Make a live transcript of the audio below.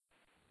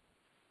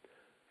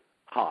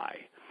Hi.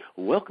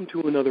 Welcome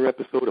to another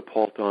episode of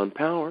Pault on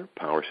Power,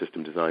 Power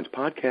System Design's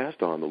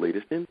podcast on the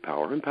latest in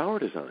power and power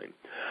design.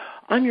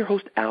 I'm your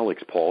host,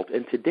 Alex Pault,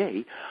 and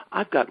today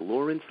I've got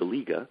Lauren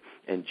Saliga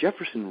and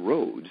Jefferson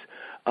Rhodes.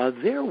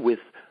 They're with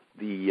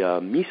the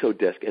MESO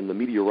desk and the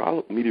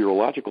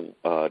meteorological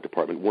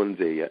department. One's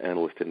a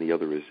analyst and the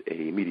other is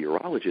a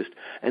meteorologist,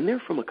 and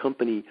they're from a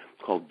company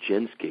called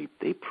Genscape.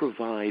 They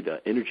provide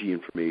energy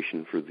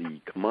information for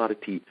the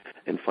commodity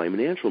and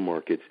financial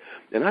markets,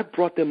 and I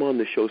brought them on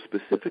the show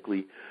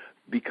specifically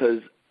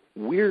because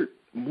we're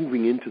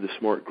moving into the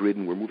smart grid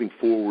and we're moving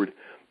forward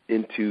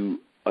into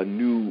a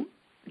new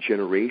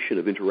generation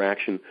of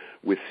interaction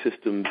with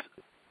systems,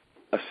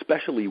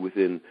 especially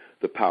within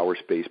the power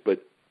space.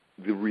 But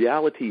the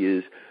reality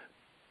is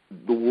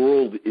the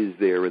world is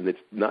there, and it's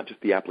not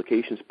just the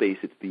application space,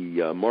 it's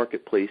the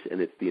marketplace, and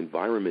it's the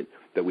environment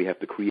that we have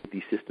to create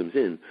these systems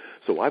in.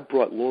 So I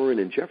brought Lauren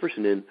and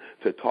Jefferson in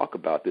to talk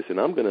about this, and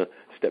I'm going to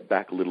step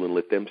back a little and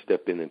let them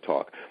step in and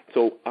talk.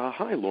 So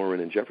hi, Lauren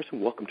and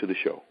Jefferson. Welcome to the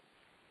show.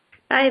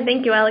 Hi,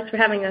 thank you, Alex, for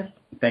having us.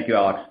 Thank you,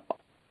 Alex.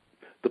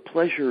 The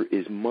pleasure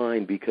is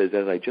mine because,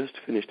 as I just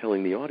finished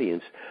telling the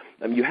audience,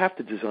 you have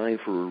to design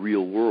for a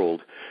real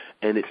world,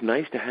 and it's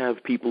nice to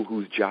have people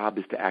whose job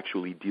is to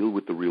actually deal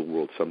with the real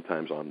world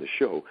sometimes on the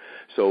show.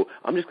 So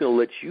I'm just going to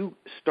let you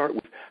start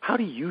with, how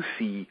do you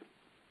see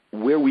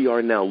where we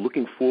are now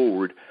looking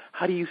forward?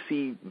 How do you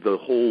see the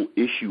whole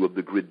issue of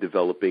the grid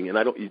developing? And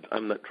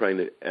I'm not trying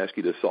to ask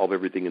you to solve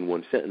everything in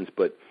one sentence,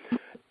 but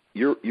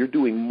you're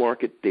doing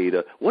market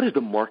data. What does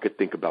the market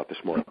think about the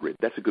smart grid?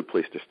 That's a good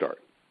place to start.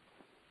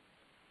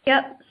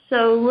 Yep.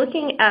 So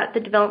looking at the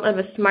development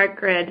of a smart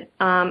grid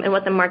and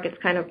what the market's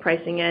kind of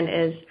pricing in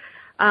is,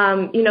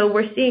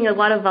 we're seeing a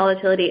lot of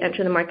volatility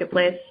enter the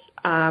marketplace,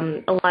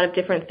 a lot of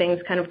different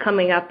things kind of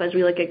coming up as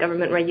we look at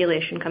government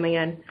regulation coming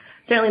in.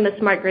 Certainly the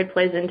smart grid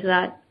plays into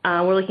that.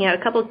 We're looking at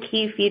a couple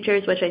key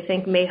features which I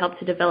think may help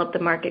to develop the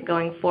market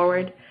going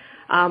forward.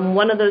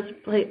 One of those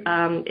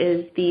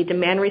is the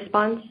demand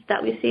response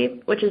that we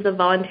see, which is the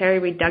voluntary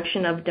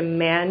reduction of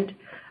demand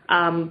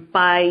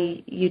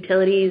by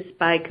utilities,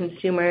 by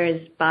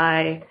consumers,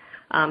 by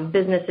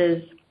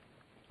businesses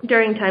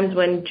during times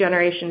when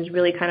generation is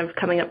really kind of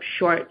coming up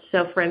short.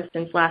 So, for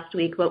instance, last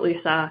week what we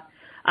saw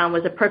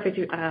was a perfect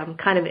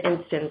kind of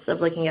instance of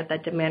looking at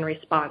that demand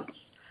response.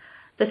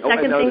 The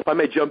second thing, if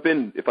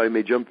I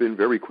may jump in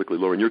very quickly,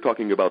 Lauren, you're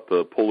talking about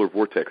the polar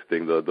vortex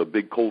thing, the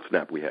big cold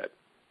snap we had.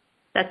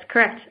 That's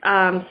correct.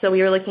 So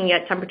we were looking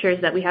at temperatures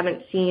that we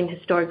haven't seen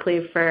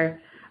historically for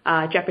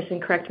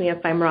Jefferson, correct me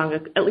if I'm wrong,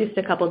 at least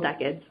a couple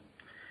decades.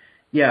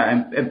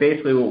 Yeah, and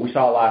basically what we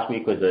saw last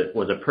week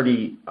was a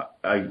pretty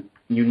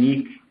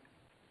unique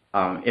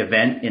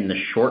event in the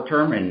short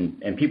term,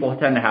 and people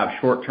tend to have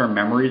short-term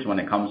memories when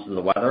it comes to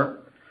the weather.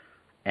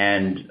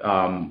 And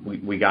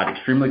we got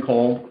extremely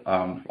cold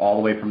all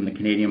the way from the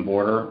Canadian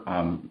border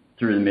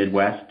through the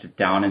Midwest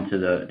down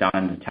into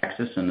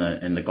Texas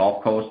and the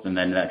Gulf Coast, and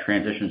then that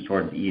transitions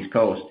towards the East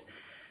Coast.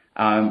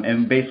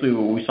 And basically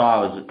what we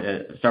saw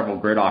was several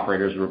grid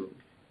operators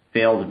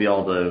failed to be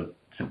able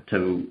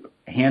to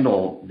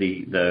handle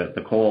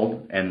the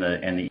cold and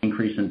the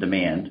increase in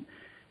demand.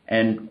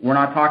 And we're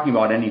not talking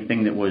about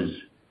anything that was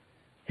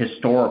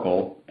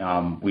historical.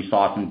 We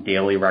saw some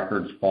daily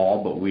records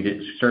fall, but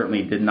we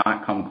certainly did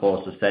not come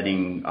close to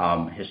setting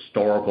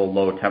historical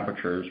low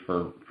temperatures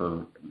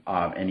for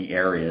any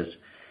areas.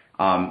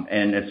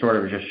 And it sort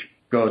of just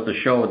goes to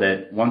show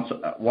that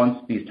once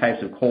these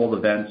types of cold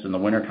events in the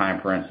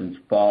wintertime, for instance,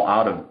 fall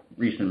out of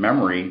recent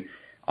memory,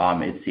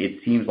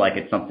 it seems like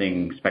it's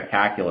something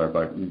spectacular,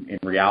 but in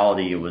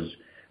reality,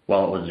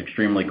 while it was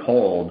extremely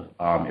cold,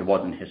 it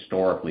wasn't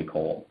historically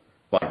cold.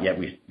 But yet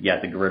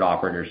the grid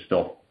operators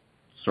still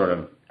sort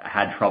of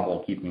had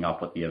trouble keeping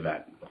up with the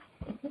event.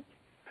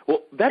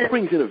 Well, that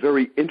brings in a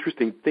very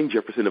interesting thing,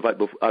 Jefferson.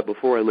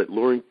 Before I let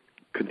Lauren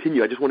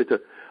continue, I just wanted to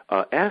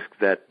ask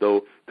that,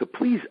 though, to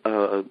please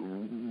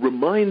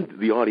remind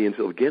the audience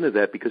again of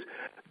that, because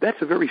that's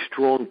a very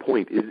strong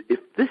point. If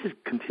this is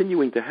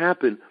continuing to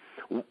happen,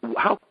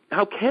 how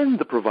can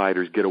the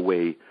providers get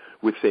away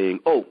with saying,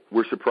 oh,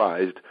 we're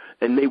surprised,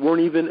 and they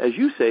weren't even, as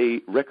you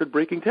say,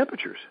 record-breaking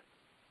temperatures?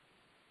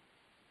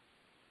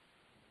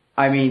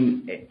 I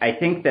mean, I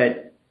think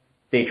that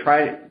they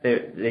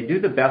do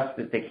the best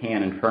that they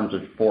can in terms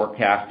of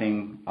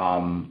forecasting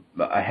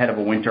ahead of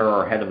a winter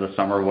or ahead of the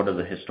summer. What are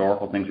the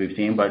historical things we've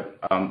seen? But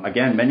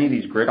again, many of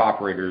these grid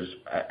operators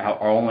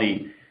are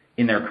only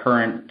in their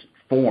current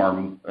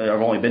form.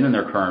 Have only been in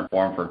their current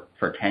form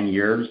for 10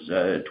 years,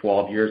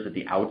 12 years at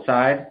the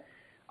outside.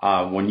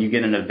 When you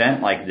get an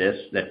event like this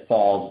that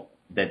falls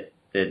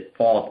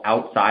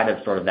outside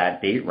of sort of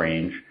that date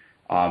range,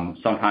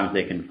 sometimes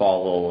they can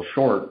fall a little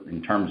short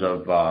in terms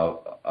of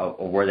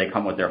where they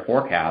come with their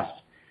forecasts.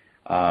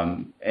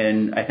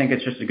 And I think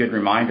it's just a good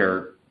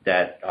reminder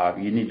that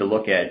you need to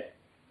look at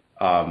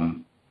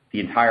the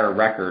entire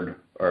record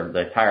or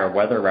the entire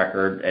weather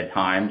record at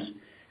times,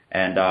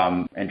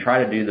 and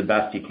try to do the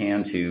best you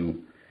can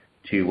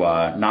to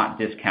not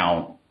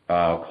discount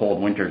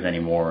cold winters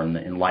anymore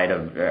in light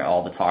of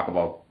all the talk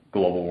about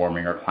global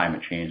warming or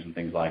climate change and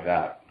things like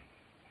that.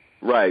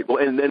 Right. Well,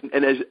 and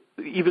as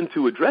even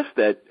to address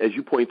that, as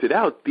you pointed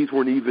out, these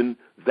weren't even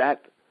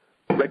that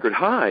record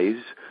highs.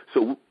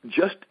 So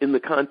just in the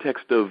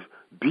context of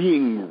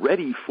being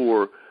ready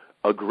for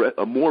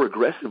a more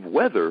aggressive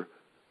weather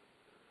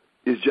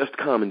is just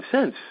common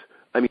sense.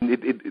 I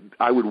mean,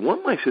 I would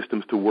want my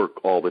systems to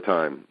work all the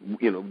time.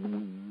 You know,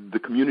 the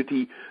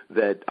community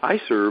that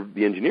I serve,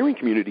 the engineering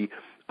community,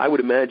 I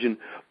would imagine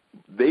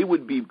they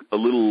would be a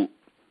little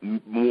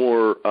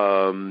more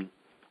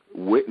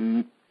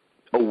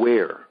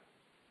aware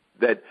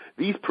that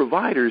these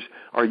providers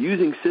are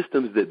using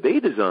systems that they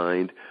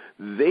designed.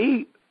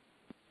 They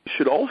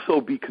should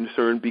also be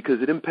concerned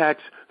because it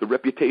impacts the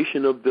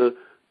reputation of the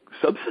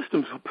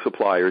subsystem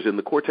suppliers and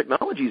the core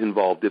technologies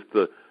involved if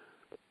the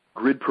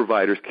grid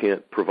providers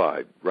can't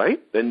provide, right?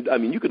 And, I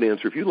mean, you can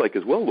answer if you'd like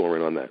as well,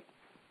 Lauren, on that.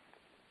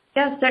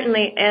 Yeah,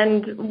 certainly.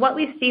 And what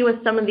we see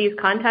with some of these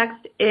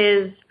contexts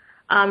is,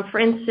 for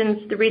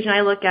instance, the region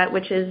I look at,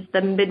 which is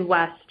the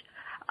Midwest,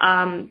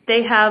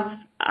 they have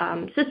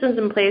systems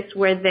in place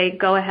where they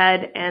go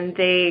ahead and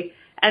they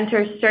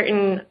enter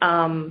certain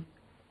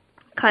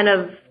kind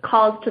of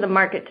calls to the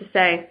market to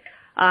say,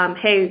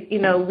 hey, you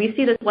know, we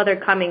see this weather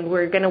coming.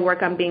 We're going to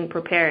work on being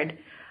prepared.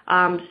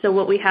 So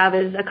what we have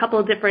is a couple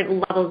of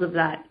different levels of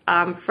that.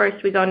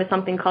 First, we go into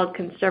something called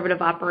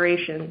conservative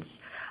operations.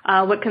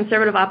 What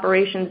conservative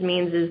operations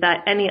means is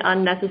that any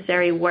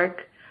unnecessary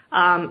work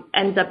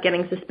ends up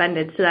getting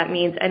suspended. So that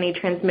means any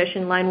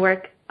transmission line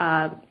work,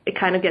 it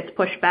kind of gets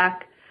pushed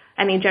back.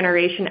 Any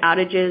generation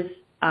outages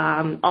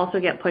also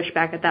get pushed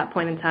back at that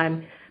point in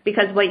time,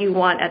 because what you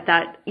want at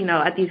that, you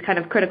know, at these kind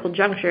of critical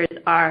junctures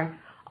are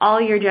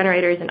all your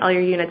generators and all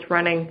your units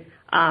running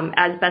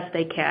as best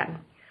they can.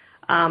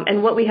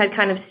 And what we had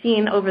kind of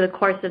seen over the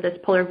course of this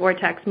polar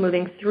vortex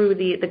moving through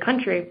the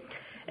country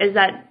is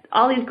that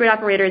all these grid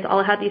operators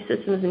all had these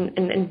systems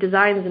and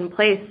designs in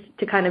place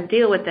to kind of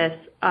deal with this.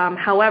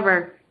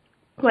 However,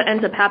 what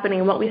ends up happening,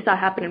 and what we saw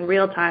happen in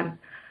real time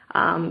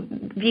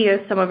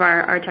via some of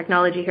our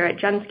technology here at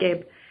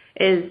Genscape,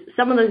 is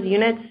some of those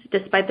units,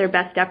 despite their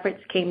best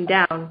efforts, came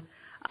down.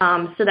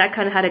 So that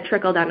kind of had a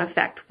trickle-down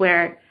effect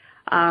where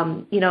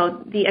you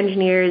know, the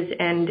engineers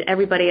and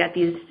everybody at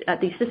these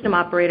system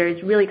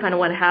operators really kind of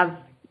want to have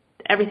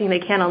everything they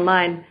can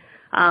online,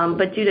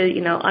 but due to,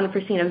 you know,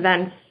 unforeseen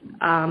events,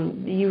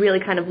 you really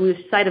kind of lose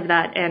sight of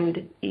that,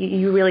 and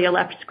you really are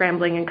left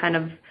scrambling and kind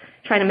of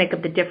trying to make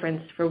up the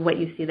difference for what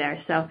you see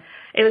there. So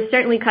it was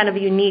certainly kind of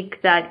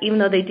unique that even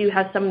though they do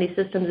have some of these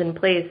systems in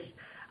place,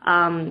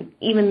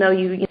 even though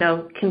you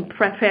know, can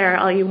prepare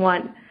all you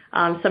want,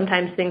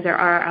 sometimes things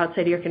are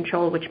outside of your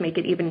control, which make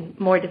it even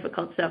more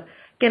difficult. So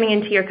getting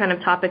into your kind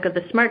of topic of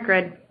the smart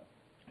grid,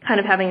 kind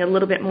of having a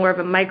little bit more of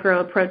a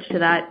micro approach to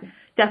that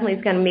definitely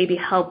is going to maybe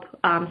help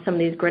some of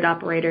these grid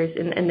operators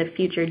in the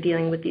future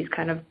dealing with these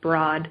kind of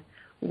broad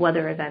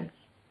weather events.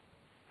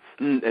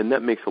 And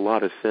that makes a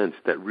lot of sense.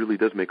 That really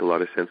does make a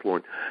lot of sense,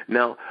 Lauren.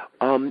 Now,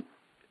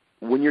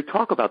 when you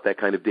talk about that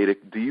kind of data,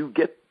 do you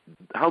get,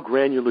 how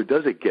granular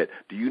does it get?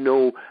 Do you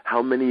know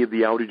how many of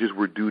the outages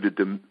were due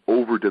to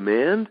over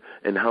demand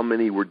and how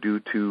many were due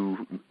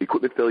to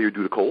equipment failure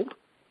due to cold?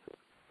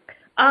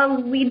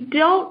 We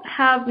don't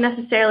have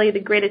necessarily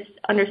the greatest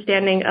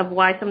understanding of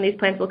why some of these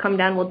plants will come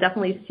down. We'll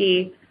definitely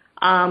see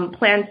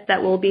plants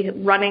that will be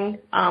running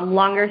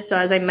longer. So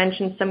as I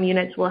mentioned, some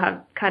units will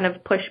have kind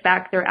of pushed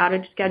back their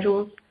outage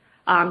schedules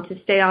to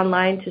stay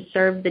online to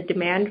serve the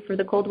demand for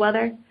the cold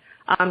weather.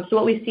 So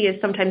what we see is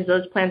sometimes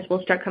those plants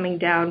will start coming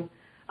down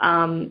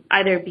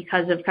either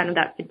because of kind of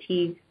that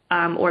fatigue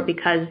or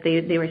because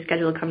they were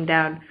scheduled to come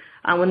down.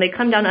 When they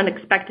come down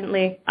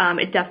unexpectedly,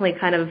 it definitely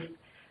kind of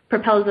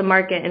propels the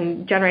market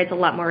and generates a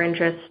lot more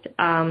interest.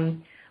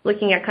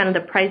 Looking at kind of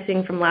the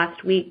pricing from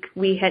last week,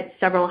 we hit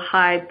several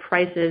high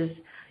prices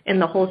in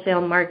the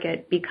wholesale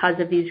market because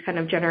of these kind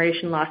of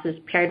generation losses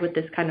paired with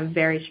this kind of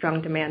very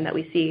strong demand that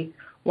we see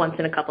once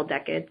in a couple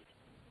decades.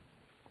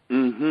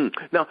 Mm-hmm.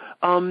 Now,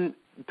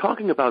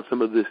 talking about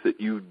some of this, that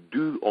you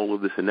do all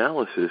of this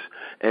analysis,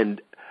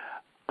 and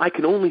I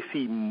can only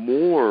see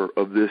more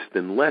of this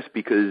than less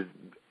because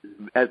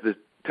as the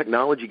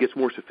technology gets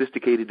more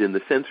sophisticated and the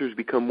sensors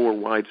become more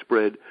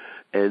widespread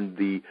and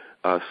the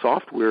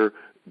software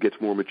gets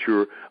more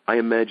mature, I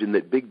imagine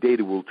that big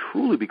data will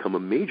truly become a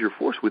major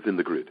force within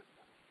the grid.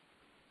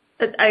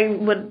 I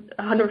would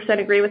 100%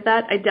 agree with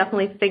that. I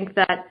definitely think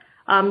that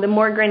the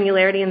more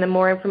granularity and the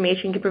more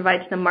information you can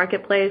provide to the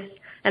marketplace,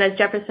 and as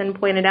Jefferson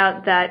pointed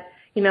out, that,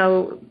 you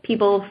know,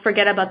 people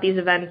forget about these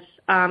events.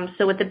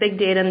 So with the big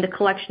data and the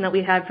collection that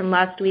we had from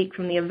last week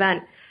from the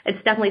event, it's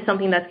definitely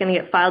something that's going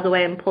to get filed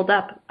away and pulled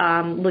up,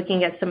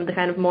 looking at some of the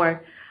kind of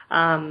more,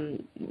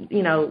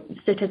 you know,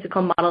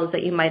 statistical models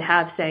that you might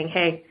have saying,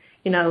 hey,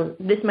 you know,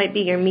 this might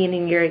be your mean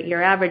and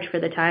your average for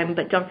the time,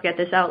 but don't forget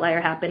this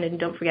outlier happened and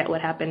don't forget what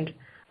happened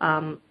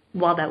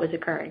while that was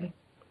occurring.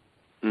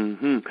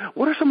 Mm-hmm.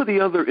 What are some of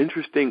the other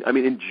interesting, I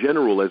mean, in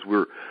general, as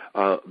we're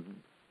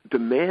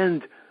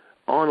demand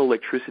on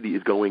electricity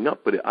is going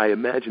up, but I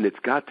imagine it's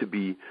got to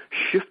be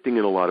shifting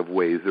in a lot of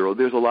ways.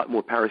 There's a lot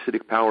more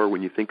parasitic power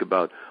when you think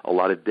about a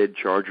lot of dead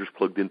chargers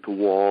plugged into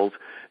walls,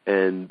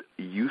 and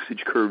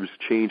usage curves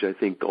change, I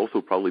think,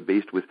 also probably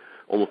based with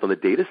almost on the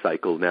data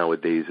cycle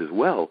nowadays as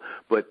well.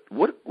 But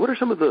what are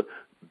some of the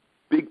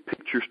big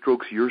picture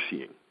strokes you're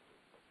seeing?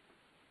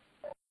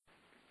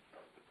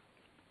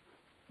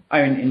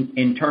 I mean,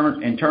 in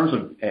terms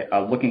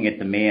of looking at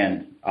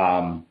demand,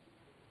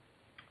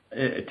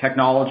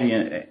 technology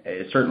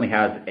certainly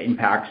has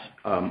impacts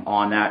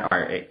on that,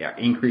 or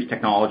increased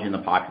technology in the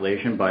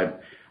population,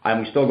 but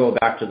we still go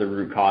back to the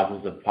root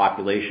causes of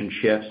population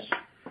shifts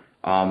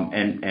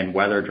and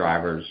weather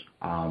drivers.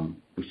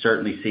 We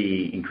certainly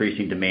see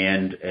increasing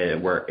demand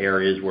where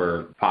areas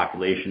where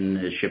population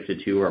has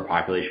shifted to or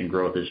population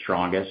growth is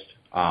strongest.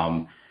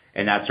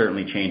 And that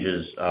certainly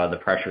changes the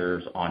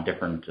pressures on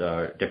different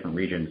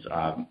regions.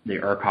 The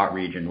ERCOT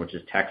region, which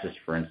is Texas,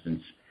 for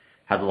instance,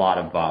 has a lot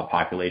of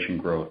population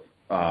growth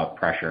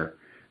pressure,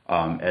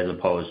 as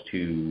opposed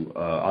to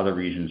other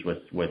regions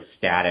with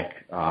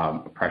static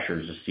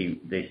pressures.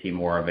 They see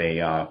more of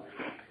a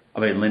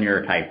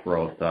linear type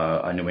growth,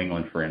 New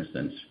England, for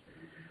instance.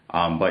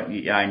 But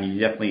yeah, and you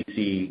definitely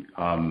see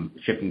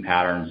shifting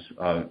patterns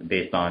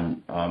based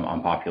on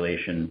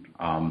population,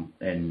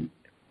 and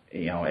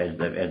you know, as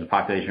the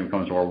population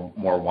becomes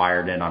more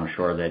wired in, I'm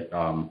sure that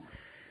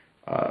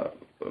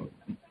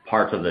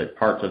parts of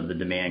the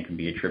demand can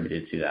be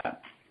attributed to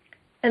that.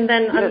 And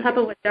then on top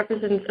of what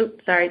Jefferson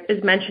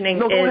is mentioning.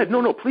 No, go ahead.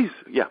 No, please.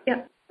 Yeah.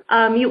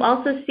 Yeah. You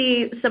also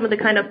see some of the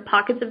kind of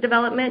pockets of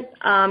development,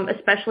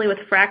 especially with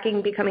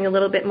fracking becoming a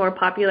little bit more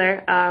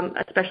popular,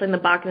 especially in the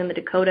Bakken and the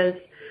Dakotas.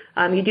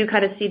 You do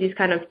kind of see these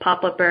kind of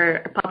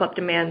pop-up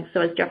demands.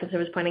 So as Jefferson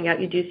was pointing out,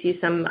 you do see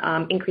some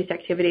increased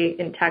activity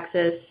in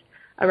Texas,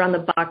 around the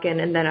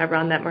Bakken, and then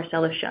around that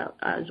Marcellus Shale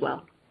as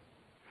well.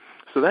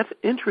 So that's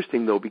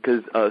interesting, though,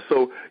 because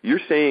so you're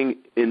saying,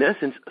 in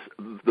essence,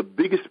 the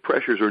biggest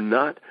pressures are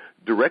not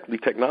directly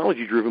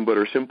technology-driven, but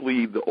are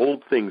simply the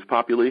old things,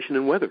 population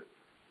and weather.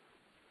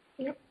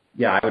 Yep.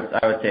 Yeah,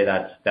 I would say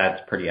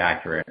that's pretty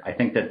accurate. I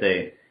think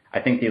the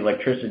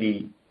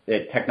electricity,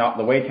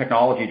 the way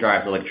technology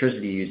drives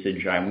electricity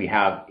usage, we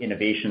have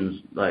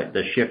innovations like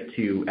the shift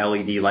to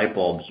LED light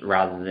bulbs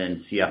rather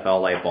than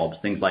CFL light bulbs,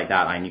 things like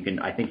that. And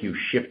I think you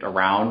shift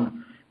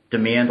around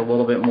demand a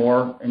little bit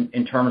more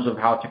in terms of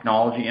how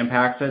technology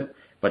impacts it.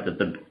 But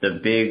the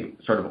big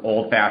sort of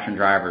old-fashioned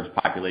drivers,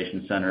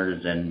 population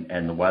centers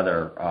and the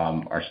weather,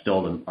 are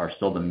still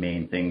the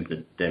main things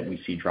that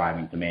we see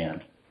driving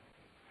demand.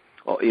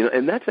 Well,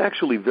 and that's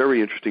actually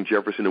very interesting,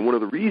 Jefferson. And one of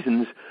the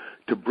reasons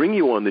to bring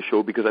you on the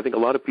show, because I think a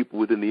lot of people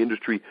within the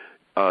industry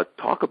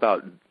talk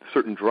about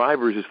certain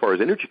drivers as far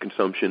as energy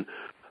consumption,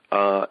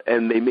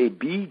 and they may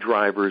be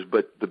drivers,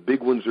 but the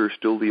big ones are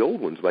still the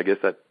old ones. I guess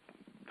that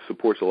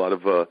supports a lot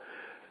of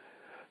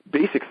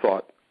basic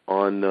thought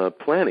on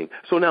planning.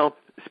 So now,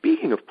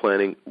 speaking of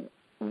planning,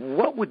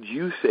 what would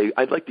you say?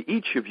 I'd like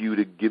each of you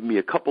to give me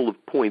a couple of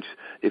points.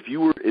 If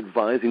you were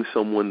advising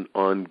someone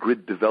on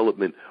grid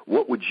development,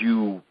 what would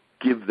you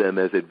give them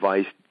as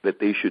advice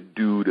that they should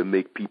do to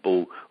make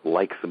people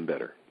like them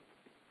better?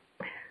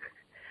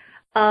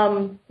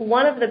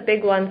 One of the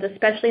big ones,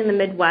 especially in the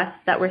Midwest,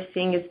 that we're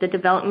seeing is the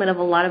development of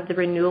a lot of the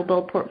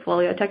renewable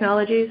portfolio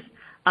technologies,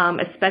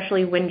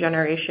 especially wind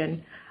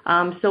generation.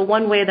 So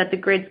one way that the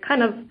grid's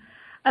kind of,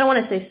 I don't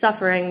want to say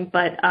suffering,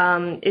 but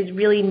is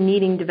really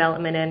needing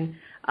development in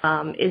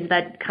is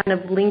that kind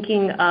of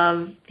linking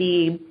of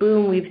the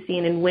boom we've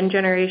seen in wind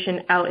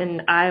generation out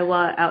in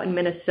Iowa, out in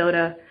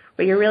Minnesota,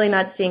 where you're really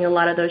not seeing a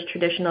lot of those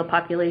traditional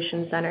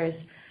population centers,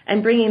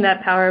 and bringing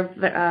that power,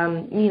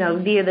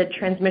 via the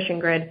transmission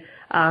grid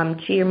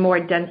to your more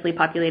densely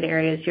populated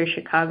areas, your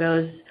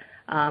Chicagos,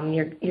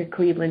 your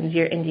Clevelands,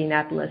 your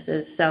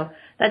Indianapolises. So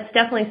that's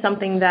definitely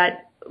something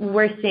that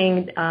we're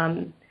seeing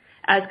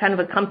as kind of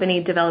a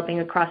company developing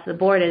across the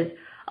board. Is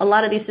a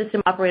lot of these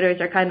system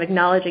operators are kind of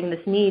acknowledging this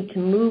need to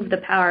move the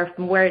power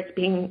from where it's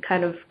being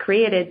kind of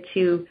created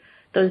to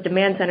those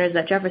demand centers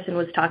that Jefferson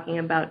was talking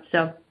about.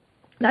 So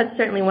that's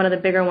certainly one of the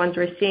bigger ones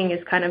we're seeing,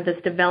 is kind of this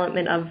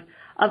development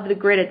of the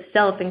grid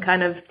itself, and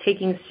kind of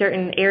taking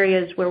certain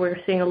areas where we're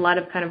seeing a lot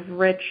of kind of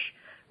rich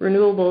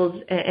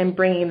renewables and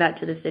bringing that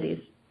to the cities.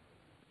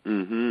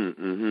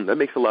 That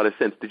makes a lot of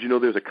sense. Did you know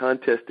there's a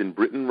contest in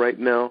Britain right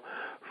now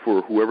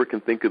for whoever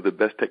can think of the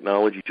best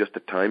technology just to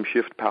time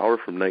shift power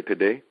from night to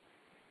day?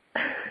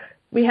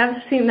 We have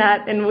seen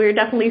that, and we're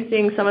definitely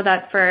seeing some of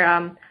that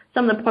for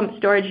some of the pumped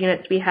storage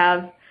units we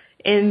have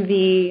in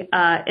the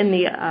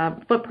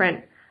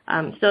footprint.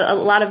 So a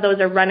lot of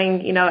those are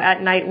running,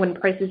 at night when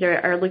prices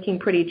are looking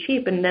pretty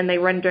cheap, and then they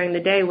run during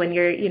the day when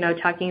you're,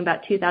 talking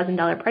about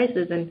 $2,000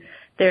 prices, and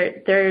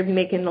they're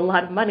making a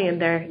lot of money,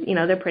 and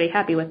they're pretty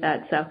happy with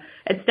that. So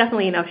it's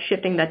definitely,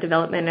 shifting that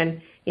development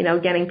and,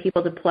 getting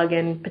people to plug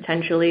in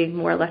potentially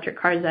more electric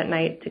cars at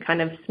night to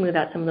kind of smooth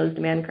out some of those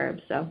demand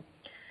curves. So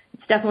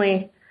it's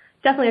definitely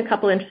a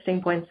couple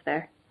interesting points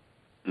there.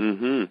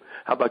 How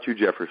about you,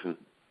 Jefferson?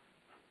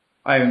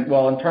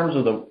 Well, in terms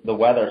of the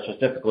weather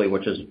specifically,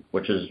 which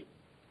is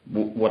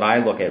what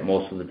I look at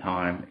most of the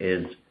time,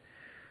 is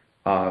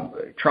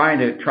trying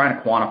to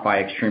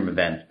quantify extreme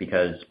events,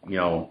 because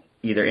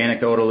either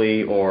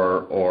anecdotally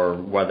or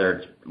whether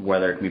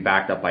it can be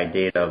backed up by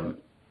data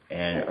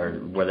or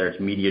whether it's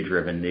media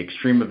driven, the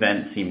extreme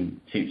events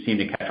seem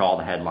to catch all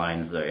the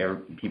headlines.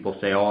 People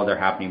say, oh, they're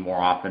happening more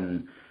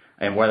often,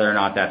 and whether or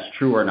not that's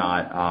true or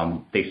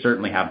not, they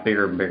certainly have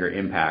bigger and bigger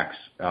impacts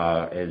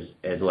as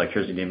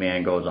electricity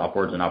demand goes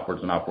upwards and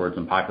upwards and upwards,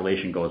 and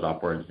population goes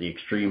upwards. The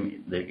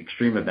extreme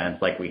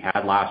events like we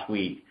had last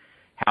week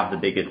have the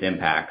biggest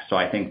impact. So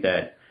I think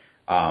that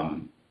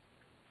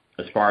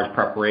as far as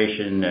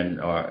preparation and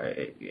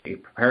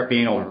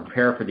being able to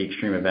prepare for the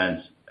extreme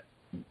events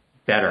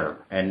better,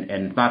 and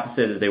it's not to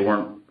say that they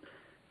weren't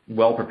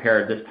well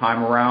prepared this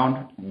time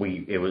around.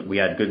 We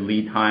had good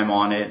lead time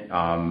on it.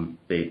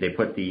 They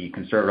put the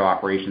conservative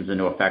operations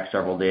into effect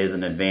several days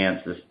in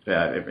advance,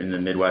 in the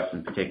Midwest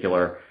in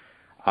particular.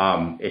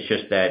 It's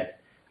just that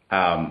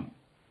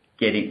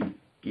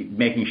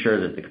making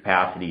sure that the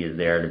capacity is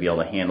there to be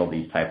able to handle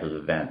these types of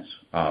events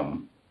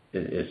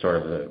is sort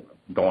of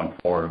going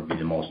forward would be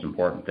the most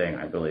important thing,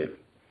 I believe.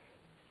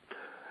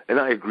 And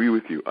I agree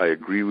with you. I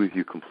agree with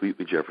you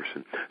completely,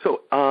 Jefferson.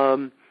 So,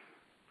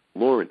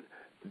 Lauren,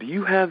 do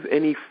you have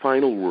any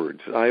final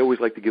words? I always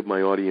like to give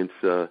my audience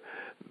the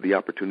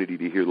opportunity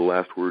to hear the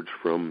last words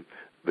from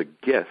the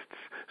guests.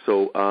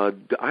 So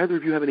do either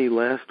of you have any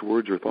last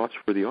words or thoughts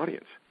for the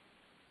audience?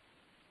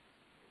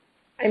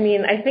 I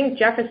mean, I think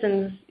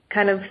Jefferson's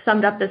kind of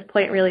summed up this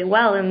point really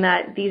well, in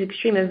that these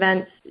extreme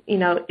events,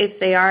 if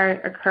they are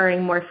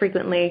occurring more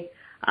frequently,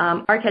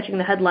 are catching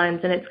the headlines,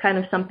 and it's kind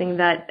of something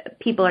that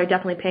people are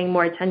definitely paying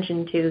more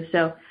attention to.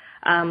 So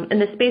in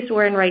the space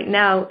we're in right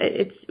now,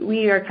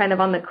 we are kind of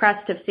on the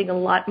crest of seeing a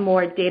lot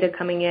more data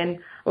coming in,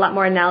 a lot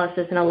more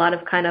analysis, and a lot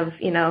of kind of,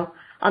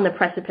 on the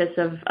precipice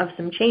of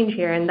some change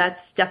here. And that's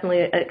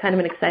definitely kind of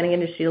an exciting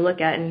industry to look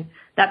at. And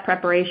that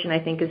preparation, I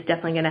think, is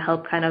definitely going to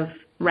help kind of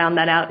round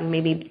that out and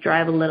maybe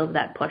drive a little of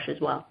that push as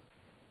well.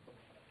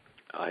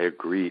 I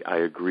agree.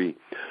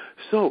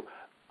 So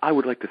I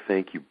would like to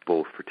thank you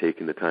both for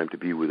taking the time to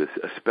be with us,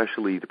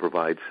 especially to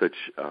provide such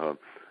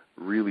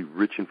really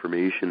rich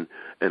information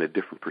and a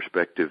different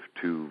perspective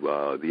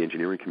to the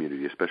engineering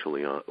community,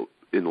 especially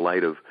in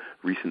light of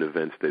recent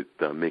events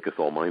that make us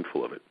all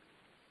mindful of it.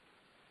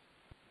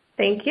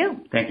 Thank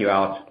you. Thank you,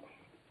 Alex.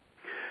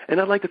 And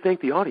I'd like to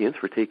thank the audience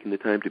for taking the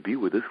time to be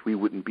with us. We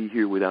wouldn't be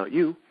here without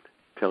you.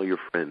 Tell your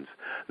friends.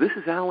 This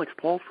is Alex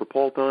Pault for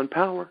Pault on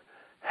Power.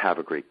 Have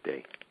a great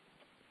day.